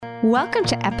Welcome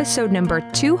to episode number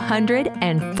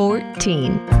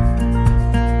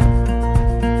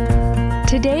 214.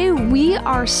 Today, we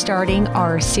are starting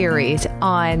our series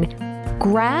on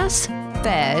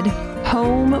grass-fed,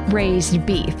 home-raised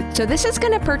beef. So this is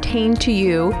going to pertain to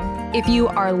you if you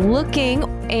are looking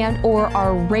and or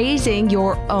are raising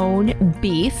your own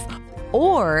beef,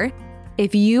 or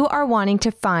if you are wanting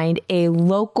to find a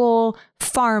local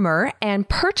farmer and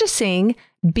purchasing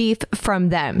beef from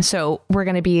them. So we're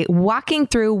going to be walking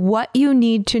through what you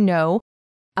need to know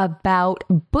about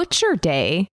Butcher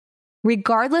Day,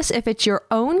 regardless if it's your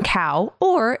own cow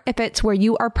or if it's where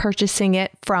you are purchasing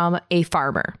it from a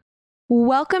farmer.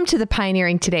 Welcome to the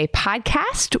Pioneering Today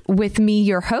podcast with me,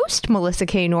 your host, Melissa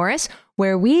K. Norris,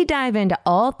 where we dive into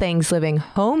all things living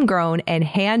homegrown and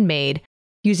handmade,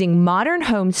 using modern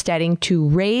homesteading to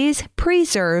raise,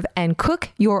 preserve, and cook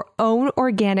your own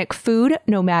organic food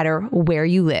no matter where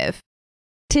you live.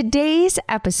 Today's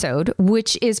episode,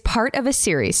 which is part of a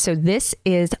series, so this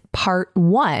is part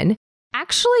 1,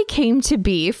 actually came to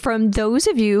be from those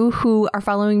of you who are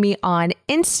following me on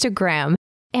Instagram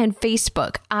and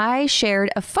Facebook. I shared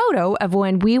a photo of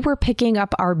when we were picking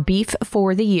up our beef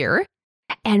for the year.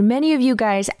 And many of you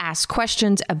guys asked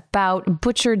questions about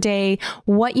Butcher Day,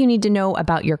 what you need to know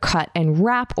about your cut and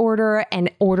wrap order in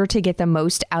order to get the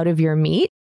most out of your meat.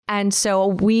 And so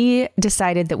we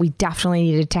decided that we definitely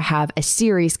needed to have a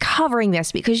series covering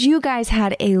this because you guys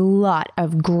had a lot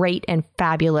of great and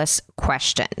fabulous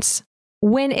questions.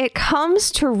 When it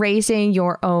comes to raising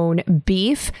your own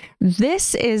beef,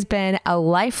 this has been a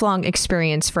lifelong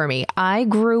experience for me. I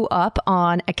grew up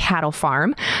on a cattle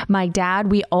farm. My dad,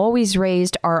 we always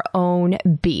raised our own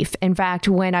beef. In fact,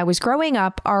 when I was growing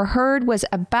up, our herd was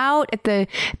at the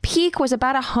peak was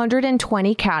about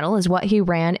 120 cattle is what he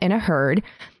ran in a herd.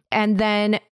 And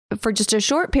then for just a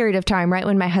short period of time, right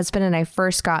when my husband and I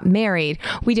first got married,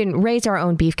 we didn't raise our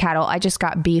own beef cattle. I just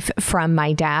got beef from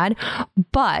my dad.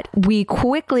 But we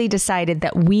quickly decided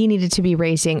that we needed to be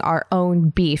raising our own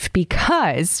beef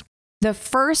because the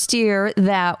first year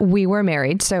that we were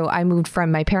married, so I moved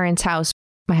from my parents' house,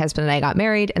 my husband and I got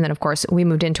married, and then of course we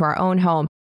moved into our own home.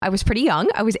 I was pretty young.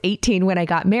 I was 18 when I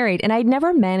got married, and I'd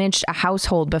never managed a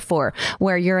household before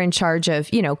where you're in charge of,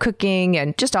 cooking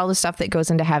and just all the stuff that goes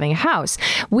into having a house.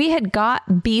 We had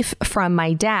got beef from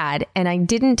my dad, and I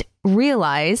didn't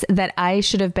realize that I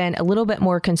should have been a little bit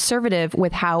more conservative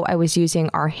with how I was using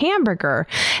our hamburger.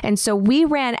 And so we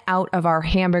ran out of our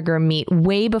hamburger meat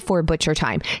way before butcher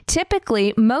time.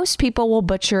 Typically, most people will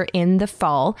butcher in the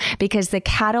fall because the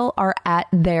cattle are at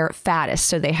their fattest.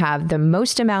 So they have the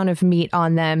most amount of meat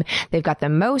on them. They've got the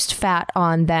most fat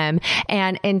on them.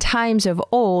 And in times of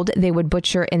old, they would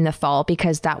butcher in the fall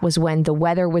because that was when the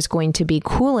weather was going to be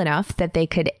cool enough that they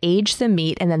could age the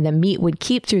meat, and then the meat would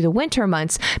keep through the winter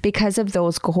months because of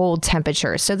those cold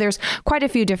temperatures. So there's quite a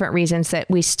few different reasons that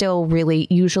we still really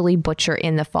usually butcher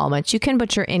in the fall months. You can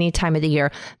butcher any time of the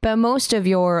year, but most of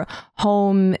your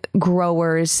home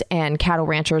growers and cattle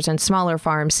ranchers and smaller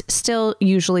farms still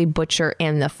usually butcher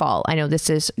in the fall. I know this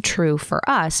is true for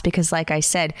us because, like I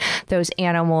said, those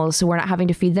animals, we're not having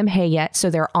to feed them hay yet, so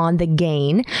they're on the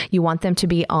gain. You want them to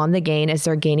be on the gain as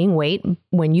they're gaining weight.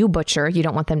 When you butcher, you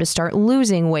don't want them to start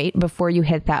losing weight before you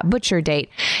hit that butcher date.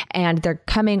 And they're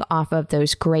coming off of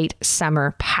those great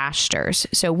summer pastures.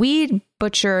 So we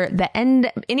butcher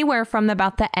anywhere from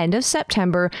about the end of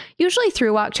September, usually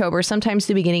through October, sometimes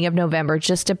the beginning of November,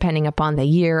 just depending upon the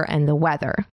year and the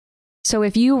weather. So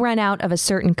if you run out of a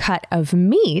certain cut of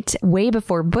meat way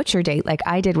before butcher date, like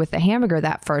I did with the hamburger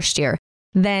that first year,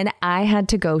 then I had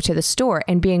to go to the store.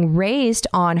 And being raised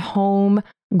on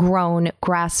homegrown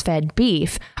grass-fed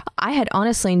beef, I had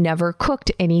honestly never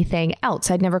cooked anything else.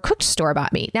 I'd never cooked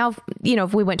store-bought meat. Now,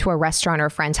 if we went to a restaurant or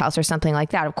a friend's house or something like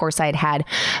that, of course I'd had,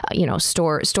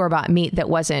 store-bought meat that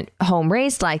wasn't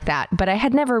home-raised like that, but I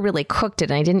had never really cooked it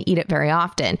and I didn't eat it very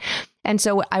often. And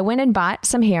so I went and bought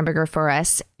some hamburger for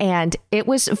us, and it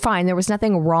was fine. There was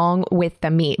nothing wrong with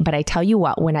the meat, but I tell you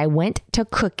what, when I went to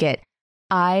cook it,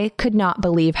 I could not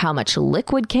believe how much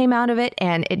liquid came out of it,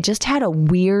 and it just had a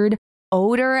weird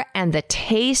odor, and the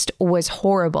taste was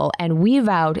horrible. And we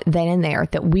vowed then and there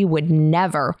that we would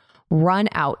never run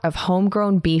out of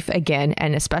homegrown beef again,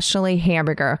 and especially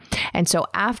hamburger. And so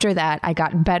after that, I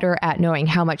got better at knowing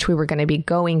how much we were going to be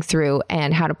going through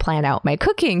and how to plan out my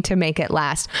cooking to make it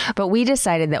last. But we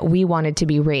decided that we wanted to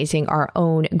be raising our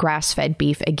own grass-fed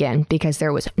beef again because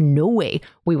there was no way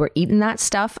we were eating that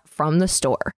stuff from the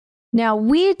store. Now,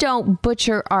 we don't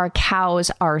butcher our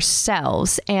cows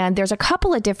ourselves, and there's a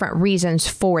couple of different reasons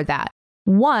for that.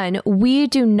 One, we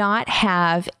do not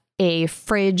have a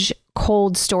fridge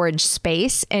cold storage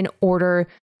space in order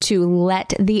to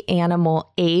let the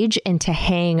animal age and to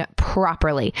hang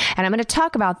properly. And I'm going to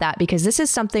talk about that because this is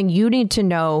something you need to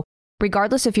know,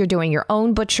 regardless if you're doing your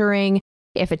own butchering,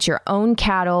 if it's your own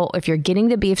cattle, if you're getting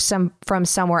the beef from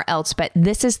somewhere else. But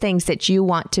this is things that you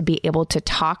want to be able to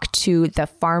talk to the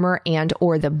farmer and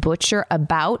or the butcher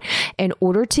about in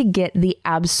order to get the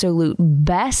absolute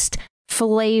best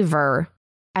flavor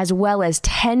as well as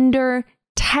tender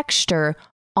texture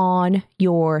on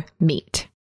your meat.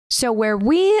 So where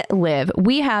we live,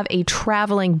 we have a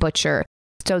traveling butcher.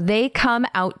 So they come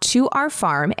out to our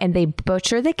farm and they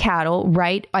butcher the cattle,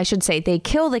 right? I should say they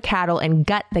kill the cattle and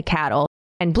gut the cattle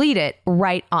and bleed it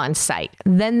right on site.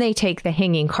 Then they take the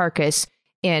hanging carcass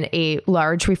in a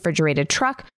large refrigerated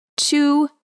truck to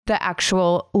the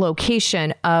actual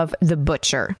location of the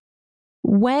butcher.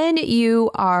 When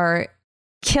you are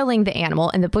killing the animal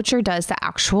and the butcher does the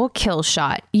actual kill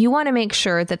shot, you want to make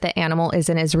sure that the animal is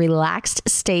in as relaxed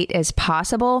state as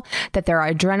possible, that their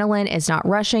adrenaline is not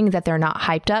rushing, that they're not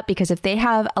hyped up, because if they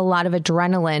have a lot of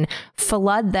adrenaline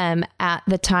flood them at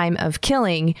the time of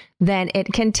killing, then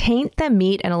it can taint the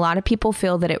meat. And a lot of people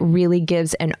feel that it really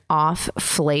gives an off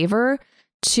flavor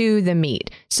to the meat.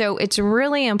 So it's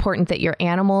really important that your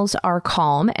animals are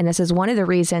calm. And this is one of the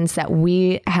reasons that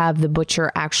we have the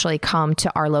butcher actually come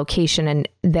to our location and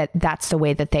that's the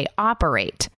way that they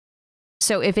operate.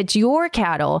 So if it's your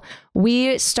cattle,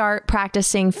 we start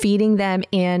practicing feeding them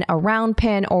in a round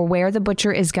pen or where the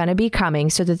butcher is going to be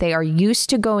coming so that they are used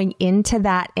to going into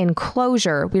that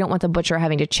enclosure. We don't want the butcher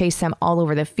having to chase them all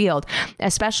over the field,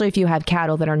 especially if you have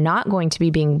cattle that are not going to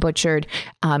be being butchered.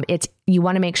 You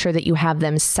want to make sure that you have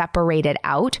them separated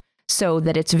out so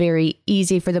that it's very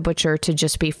easy for the butcher to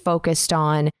just be focused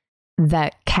on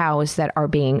the cows that are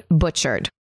being butchered.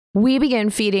 We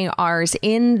begin feeding ours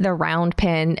in the round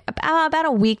pen about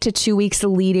a week to 2 weeks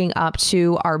leading up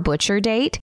to our butcher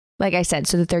date. Like I said,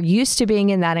 so that they're used to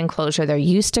being in that enclosure. They're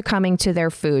used to coming to their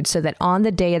food so that on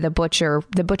the day of the butcher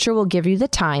will give you the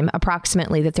time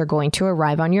approximately that they're going to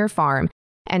arrive on your farm.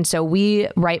 And so we,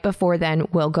 right before then,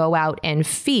 will go out and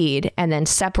feed and then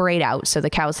separate out. So the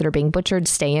cows that are being butchered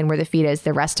stay in where the feed is.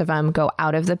 The rest of them go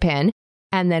out of the pen.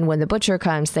 And then when the butcher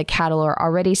comes, the cattle are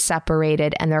already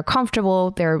separated and they're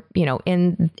comfortable. They're,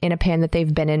 in a pen that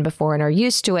they've been in before and are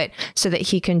used to it so that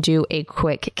he can do a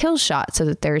quick kill shot so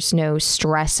that there's no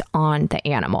stress on the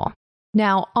animal.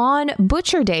 Now, on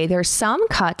butcher day, there's some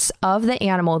cuts of the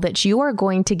animal that you are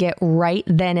going to get right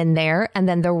then and there. And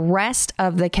then the rest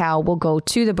of the cow will go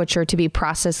to the butcher to be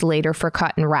processed later for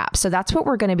cut and wrap. So that's what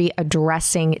we're going to be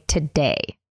addressing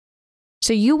today.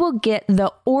 So you will get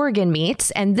the organ meats,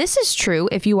 and this is true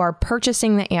if you are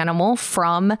purchasing the animal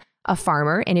from a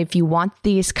farmer, and if you want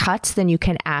these cuts, then you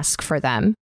can ask for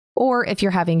them, or if you're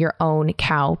having your own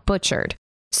cow butchered.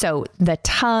 So the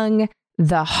tongue,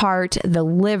 the heart, the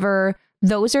liver,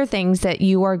 those are things that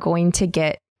you are going to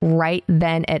get right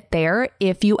then at there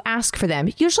if you ask for them.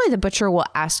 Usually the butcher will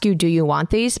ask you, do you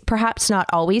want these? Perhaps not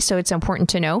always, so it's important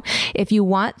to know if you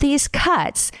want these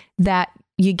cuts that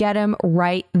you get them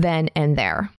right then and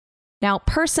there. Now,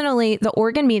 personally, the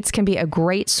organ meats can be a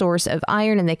great source of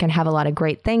iron and they can have a lot of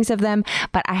great things of them.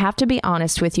 But I have to be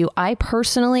honest with you, I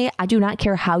do not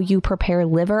care how you prepare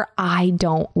liver. I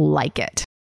don't like it.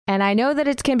 And I know that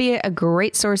it can be a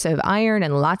great source of iron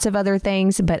and lots of other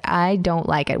things, but I don't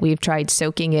like it. We've tried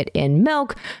soaking it in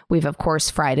milk. We've, of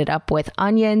course, fried it up with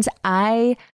onions.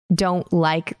 I don't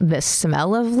like the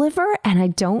smell of liver and I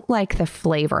don't like the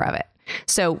flavor of it.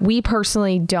 So we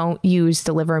personally don't use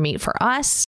the liver meat for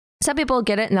us. Some people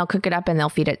get it and they'll cook it up and they'll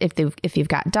feed it if you've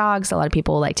got dogs. A lot of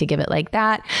people like to give it like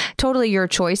that. Totally your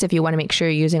choice if you want to make sure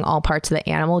you're using all parts of the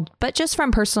animal. But just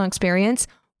from personal experience,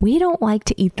 we don't like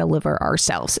to eat the liver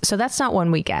ourselves. So that's not one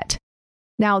we get.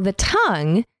 Now, the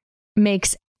tongue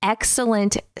makes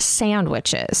excellent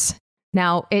sandwiches.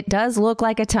 Now, it does look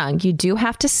like a tongue. You do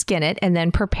have to skin it and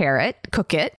then prepare it,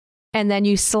 cook it. And then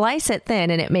you slice it thin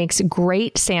and it makes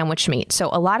great sandwich meat. So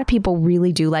a lot of people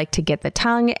really do like to get the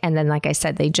tongue. And then, like I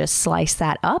said, they just slice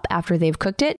that up after they've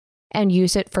cooked it and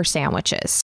use it for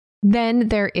sandwiches. Then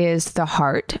there is the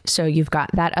heart. So you've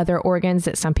got that other organs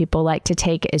that some people like to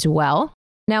take as well.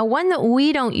 Now, one that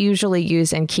we don't usually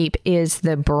use and keep is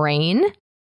the brain.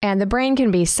 And the brain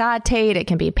can be sauteed, it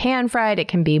can be pan fried, it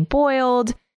can be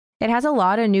boiled. It has a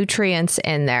lot of nutrients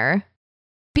in there.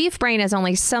 Beef brain is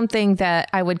only something that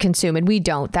I would consume, and we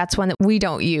don't. That's one that we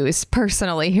don't use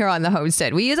personally here on the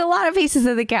homestead. We use a lot of pieces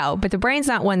of the cow, but the brain's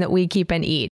not one that we keep and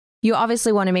eat. You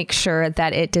obviously want to make sure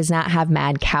that it does not have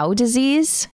mad cow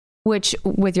disease, which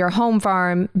with your home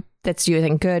farm, that's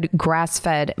using good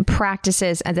grass-fed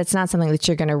practices, and that's not something that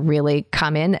you're going to really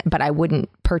come in, but I wouldn't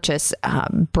purchase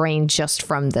brain just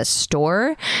from the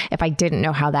store if I didn't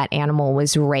know how that animal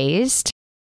was raised.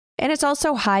 And it's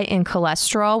also high in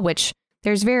cholesterol, which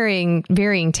there's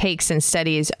varying takes and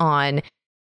studies on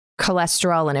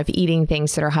cholesterol and if eating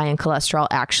things that are high in cholesterol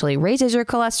actually raises your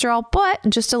cholesterol. But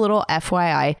just a little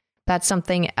FYI, that's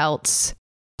something else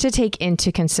to take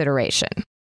into consideration.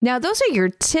 Now, those are your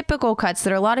typical cuts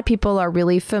that a lot of people are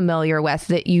really familiar with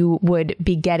that you would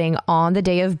be getting on the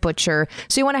day of butcher.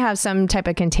 So you want to have some type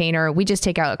of container. We just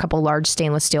take out a couple large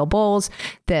stainless steel bowls.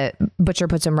 The butcher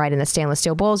puts them right in the stainless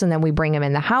steel bowls, and then we bring them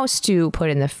in the house to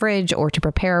put in the fridge or to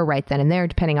prepare right then and there,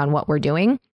 depending on what we're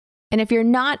doing. And if you're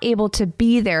not able to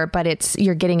be there, but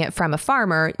you're getting it from a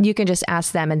farmer, you can just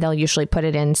ask them, and they'll usually put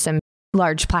it in some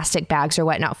large plastic bags or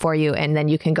whatnot for you, and then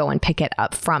you can go and pick it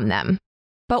up from them.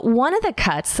 But one of the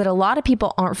cuts that a lot of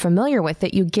people aren't familiar with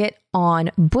that you get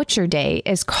on Butcher Day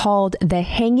is called the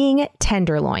hanging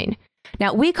tenderloin.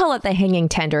 Now, we call it the hanging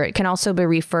tender. It can also be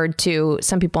referred to,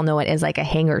 some people know it as like a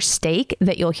hanger steak,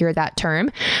 that you'll hear that term.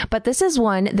 But this is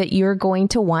one that you're going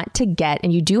to want to get,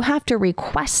 and you do have to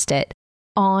request it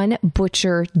on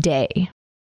Butcher Day.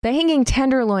 The hanging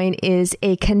tenderloin is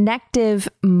a connective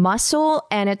muscle,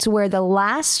 and it's where the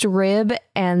last rib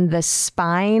and the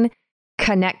spine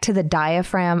connect to the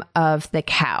diaphragm of the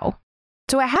cow.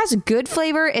 So it has good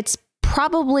flavor. It's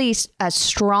probably a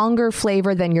stronger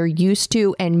flavor than you're used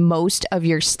to in most of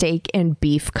your steak and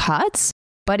beef cuts,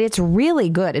 but it's really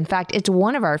good. In fact, it's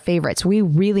one of our favorites. We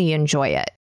really enjoy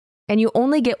it. And you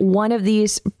only get one of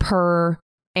these per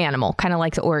animal, kind of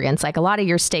like the organs. Like a lot of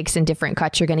your steaks in different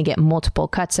cuts, you're going to get multiple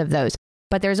cuts of those,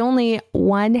 but there's only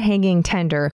one hanging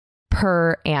tender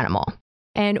per animal.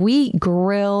 And we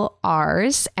grill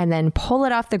ours and then pull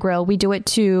it off the grill. We do it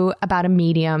to about a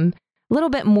medium, a little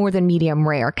bit more than medium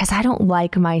rare, because I don't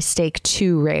like my steak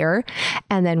too rare.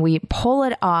 And then we pull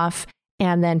it off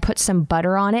and then put some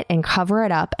butter on it and cover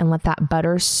it up and let that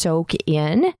butter soak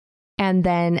in, and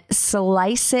then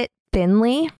slice it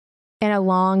thinly and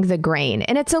along the grain.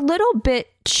 And it's a little bit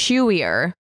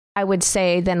chewier, I would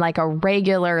say, than like a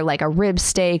regular, like a rib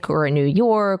steak or a New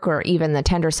York, or even the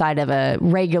tender side of a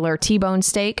regular T-bone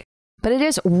steak. But it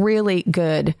is really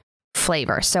good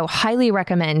flavor. So highly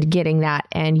recommend getting that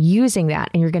and using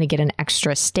that. And you're going to get an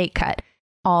extra steak cut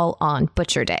all on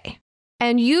Butcher Day.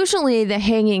 And usually the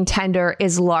hanging tender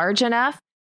is large enough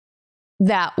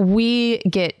that we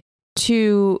get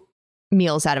 2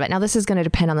 meals out of it. Now, this is going to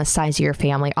depend on the size of your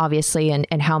family, obviously,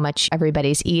 and how much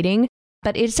everybody's eating.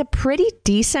 But it's a pretty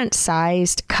decent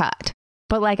sized cut.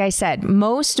 But like I said,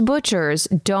 most butchers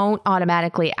don't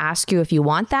automatically ask you if you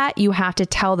want that. You have to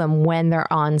tell them when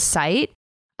they're on site,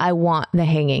 I want the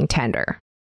hanging tender.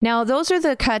 Now, those are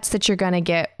the cuts that you're going to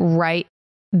get right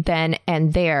then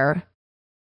and there.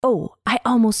 Oh, I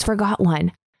almost forgot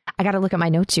one. I got to look at my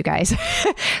notes, you guys.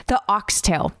 The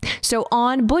oxtail. So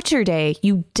on Butcher Day,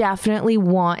 you definitely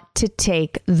want to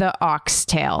take the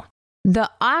oxtail. The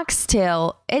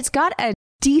oxtail, it's got a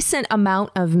decent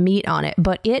amount of meat on it,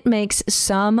 but it makes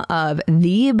some of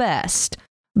the best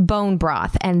bone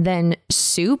broth and then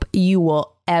soup you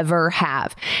will ever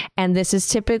have. And this is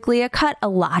typically a cut a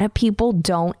lot of people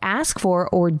don't ask for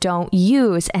or don't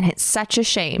use, and it's such a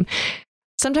shame.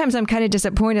 Sometimes I'm kind of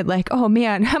disappointed, like, oh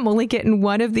man, I'm only getting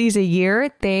one of these a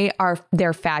year.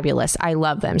 They're fabulous. I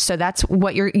love them. So that's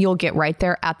what you'll get right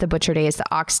there at the Butcher Day is the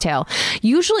oxtail.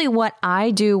 Usually what I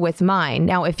do with mine,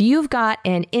 now if you've got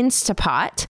an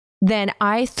Instapot, then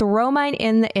I throw mine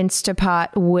in the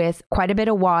Instapot with quite a bit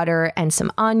of water and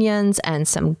some onions and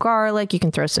some garlic. You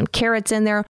can throw some carrots in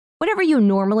there, whatever you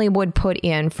normally would put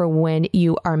in for when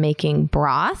you are making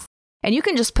broth. And you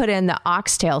can just put in the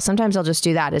oxtail. Sometimes I'll just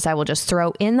do that, is I will just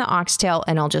throw in the oxtail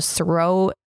and I'll just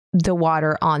throw the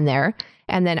water on there.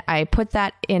 And then I put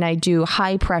that in, I do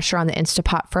high pressure on the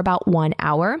Instapot for about 1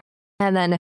 hour and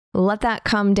then let that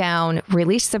come down,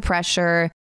 release the pressure.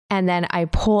 And then I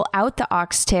pull out the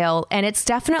oxtail, and it's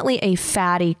definitely a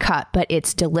fatty cut, but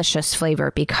it's delicious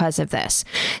flavor because of this.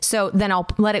 So then I'll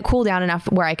let it cool down enough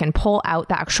where I can pull out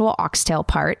the actual oxtail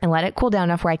part and let it cool down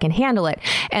enough where I can handle it.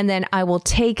 And then I will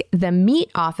take the meat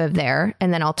off of there,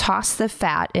 and then I'll toss the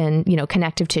fat in,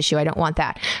 connective tissue. I don't want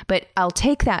that, but I'll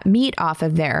take that meat off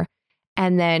of there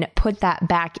and then put that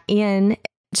back in,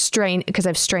 strain, because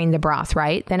I've strained the broth,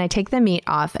 right? Then I take the meat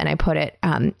off and I put it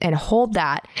and hold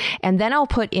that. And then I'll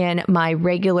put in my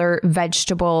regular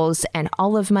vegetables and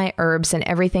all of my herbs and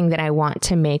everything that I want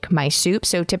to make my soup.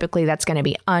 So typically that's going to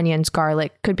be onions,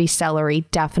 garlic, could be celery,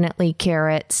 definitely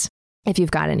carrots. If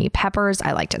you've got any peppers,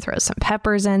 I like to throw some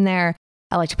peppers in there.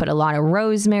 I like to put a lot of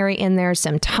rosemary in there,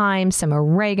 some thyme, some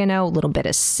oregano, a little bit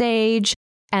of sage.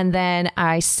 And then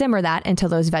I simmer that until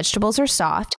those vegetables are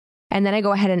soft. And then I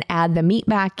go ahead and add the meat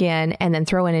back in and then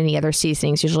throw in any other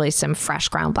seasonings, usually some fresh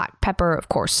ground black pepper, of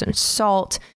course, some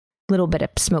salt, a little bit of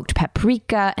smoked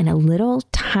paprika, and a little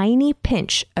tiny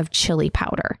pinch of chili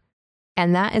powder.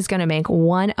 And that is going to make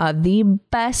one of the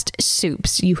best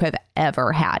soups you have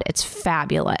ever had. It's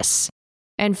fabulous.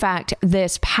 In fact,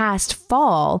 this past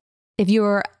fall, if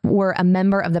you were a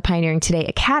member of the Pioneering Today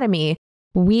Academy,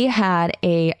 we had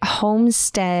a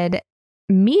homestead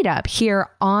meetup here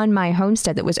on my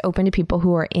homestead that was open to people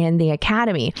who are in the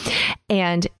academy.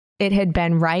 And it had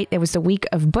been it was the week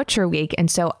of Butcher Week. And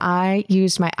so I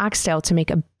used my oxtail to make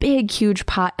a big, huge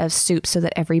pot of soup so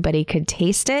that everybody could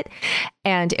taste it.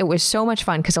 And it was so much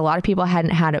fun because a lot of people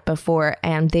hadn't had it before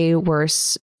and they were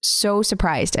so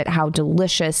surprised at how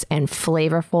delicious and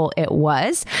flavorful it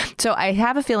was. So I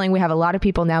have a feeling we have a lot of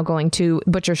people now going to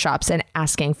butcher shops and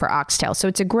asking for oxtail. So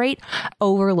it's a great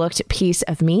overlooked piece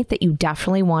of meat that you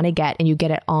definitely want to get, and you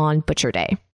get it on Butcher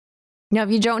Day. Now, if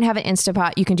you don't have an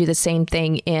Instapot, you can do the same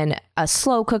thing in a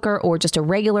slow cooker or just a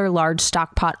regular large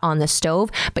stock pot on the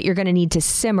stove, but you're going to need to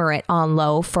simmer it on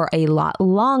low for a lot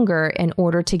longer in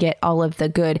order to get all of the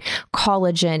good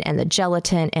collagen and the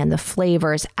gelatin and the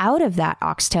flavors out of that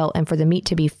oxtail and for the meat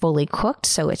to be fully cooked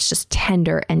so it's just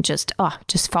tender and just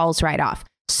falls right off.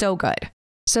 So good.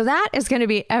 So that is going to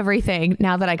be everything,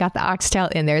 now that I got the oxtail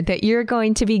in there, that you're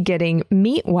going to be getting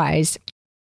meat-wise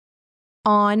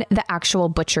on the actual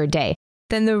Butcher Day.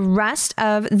 Then the rest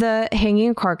of the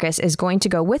hanging carcass is going to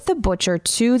go with the butcher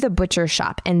to the butcher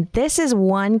shop. And this is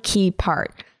one key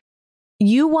part.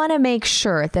 You want to make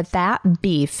sure that that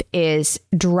beef is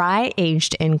dry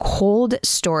aged in cold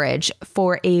storage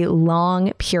for a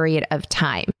long period of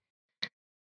time.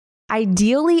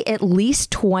 Ideally, at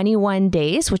least 21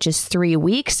 days, which is 3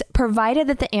 weeks, provided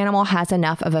that the animal has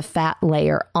enough of a fat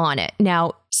layer on it.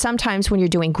 Now, sometimes when you're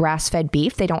doing grass-fed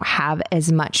beef, they don't have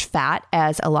as much fat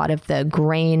as a lot of the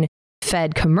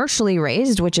grain-fed commercially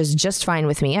raised, which is just fine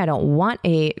with me. I don't want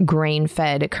a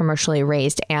grain-fed commercially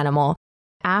raised animal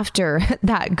after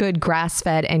that good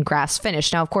grass-fed and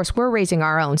grass-finished. Now, of course, we're raising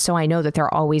our own, so I know that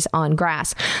they're always on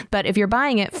grass. But if you're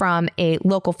buying it from a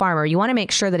local farmer, you want to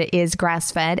make sure that it is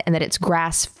grass-fed and that it's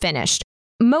grass-finished.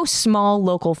 Most small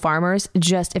local farmers,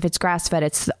 just if it's grass-fed,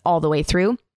 it's all the way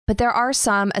through. But there are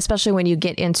some, especially when you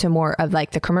get into more of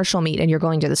like the commercial meat and you're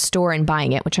going to the store and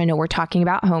buying it, which I know we're talking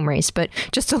about home raised, but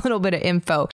just a little bit of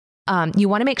info. You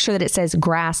want to make sure that it says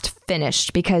grass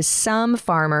finished, because some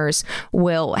farmers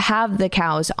will have the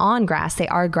cows on grass. They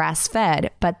are grass fed,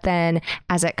 but then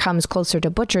as it comes closer to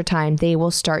butcher time, they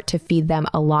will start to feed them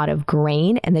a lot of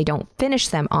grain and they don't finish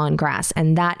them on grass.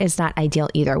 And that is not ideal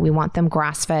either. We want them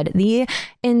grass fed the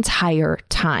entire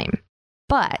time.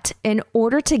 But in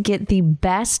order to get the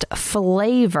best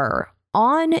flavor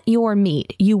on your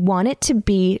meat, you want it to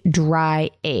be dry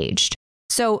aged.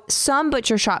 So some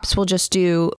butcher shops will just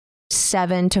do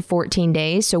 7 to 14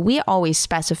 days. So we always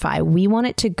specify we want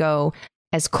it to go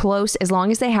as close, as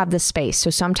long as they have the space. So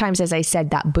sometimes, as I said,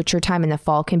 that butcher time in the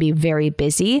fall can be very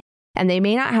busy and they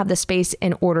may not have the space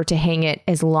in order to hang it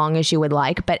as long as you would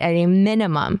like, but at a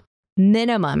minimum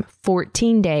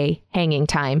 14-day hanging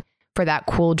time for that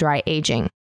cool, dry aging.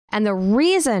 And the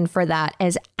reason for that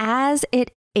is as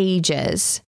it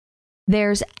ages,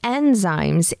 there's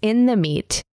enzymes in the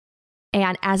meat.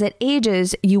 And as it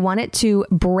ages, you want it to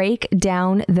break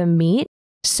down the meat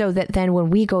so that then when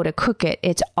we go to cook it,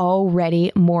 it's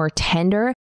already more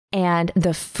tender. And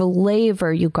the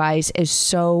flavor, you guys, is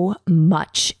so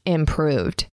much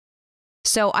improved.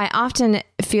 So I often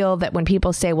feel that when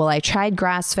people say, well, I tried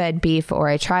grass-fed beef or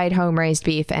I tried home-raised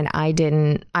beef and I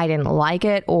didn't like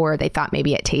it, or they thought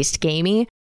maybe it tastes gamey.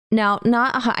 Now,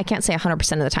 I can't say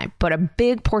 100% of the time, but a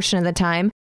big portion of the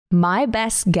time, my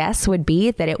best guess would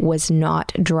be that it was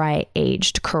not dry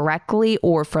aged correctly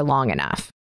or for long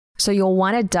enough. So you'll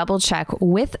want to double check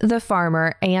with the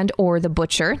farmer and or the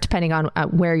butcher, depending on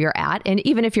where you're at. And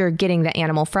even if you're getting the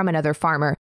animal from another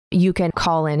farmer, you can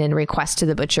call in and request to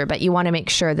the butcher, but you want to make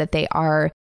sure that they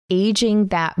are aging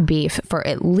that beef for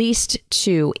at least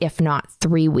 2, if not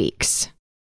 3 weeks.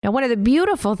 Now, one of the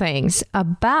beautiful things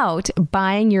about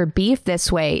buying your beef this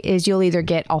way is you'll either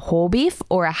get a whole beef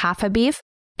or a half a beef.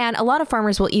 And a lot of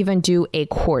farmers will even do a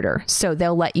quarter. So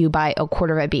they'll let you buy a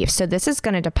quarter of a beef. So this is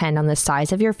going to depend on the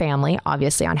size of your family,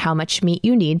 obviously on how much meat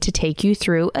you need to take you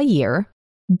through a year.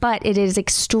 But it is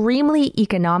extremely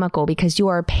economical because you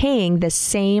are paying the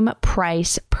same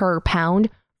price per pound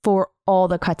for all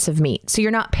the cuts of meat. So you're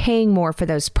not paying more for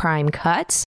those prime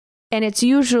cuts. And it's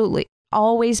usually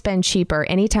always been cheaper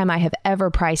anytime I have ever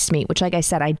priced meat, which like I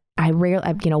said, I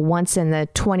rarely, once in the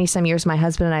 20 some years my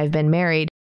husband and I have been married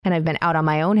and I've been out on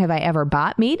my own, have I ever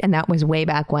bought meat? And that was way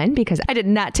back when, because I did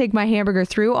not take my hamburger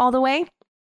through all the way.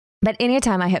 But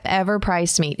anytime I have ever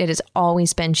priced meat, it has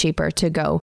always been cheaper to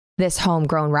go this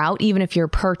homegrown route, even if you're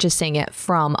purchasing it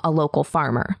from a local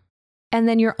farmer. And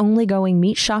then you're only going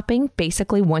meat shopping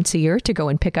basically once a year to go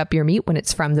and pick up your meat when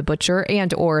it's from the butcher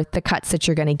and or the cuts that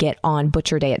you're going to get on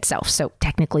Butcher Day itself. So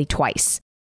technically twice,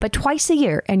 but twice a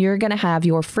year, and you're going to have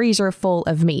your freezer full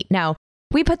of meat. Now,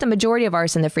 we put the majority of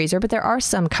ours in the freezer, but there are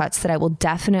some cuts that I will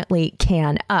definitely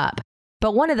can up.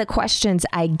 But one of the questions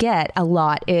I get a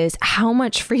lot is, how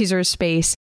much freezer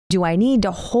space do I need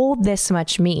to hold this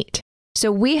much meat? So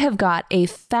we have got a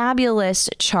fabulous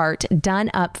chart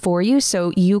done up for you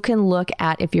so you can look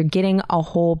at, if you're getting a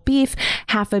whole beef,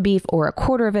 half a beef, or a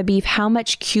quarter of a beef, how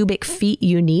much cubic feet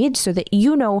you need so that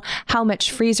you know how much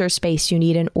freezer space you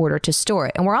need in order to store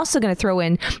it. And we're also going to throw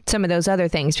in some of those other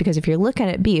things, because if you're looking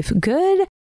at beef, good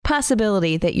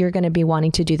possibility that you're going to be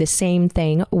wanting to do the same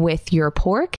thing with your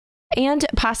pork and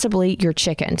possibly your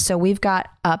chicken. So we've got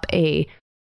up a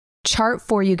chart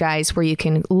for you guys where you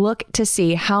can look to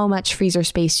see how much freezer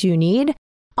space you need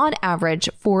on average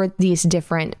for these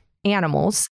different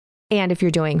animals, and if you're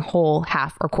doing whole,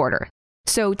 half, or quarter.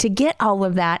 So to get all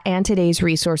of that and today's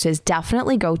resources,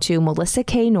 definitely go to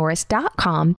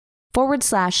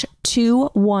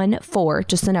melissaknorris.com/214,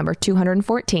 just the number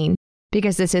 214,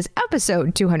 because this is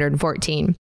episode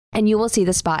 214, and you will see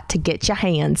the spot to get your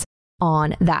hands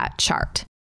on that chart.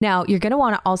 Now, you're going to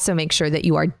want to also make sure that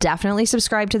you are definitely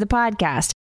subscribed to the podcast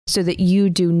so that you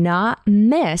do not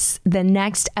miss the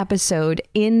next episode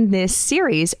in this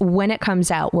series when it comes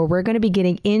out, where we're going to be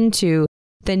getting into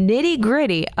the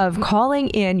nitty-gritty of calling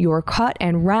in your cut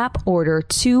and wrap order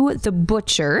to the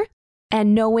butcher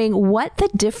and knowing what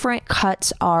the different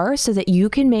cuts are so that you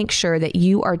can make sure that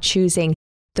you are choosing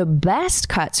the best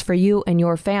cuts for you and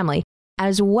your family,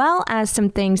 as well as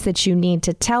some things that you need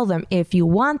to tell them if you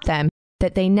want them,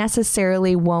 that they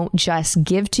necessarily won't just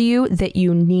give to you, that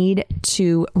you need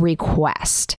to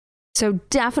request. So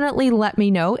definitely let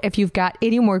me know if you've got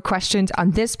any more questions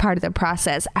on this part of the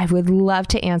process. I would love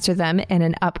to answer them in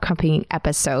an upcoming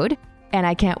episode. And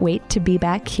I can't wait to be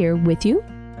back here with you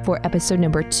for episode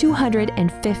number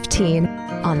 215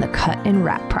 on the cut and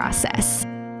wrap process.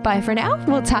 Bye for now.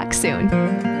 We'll talk soon.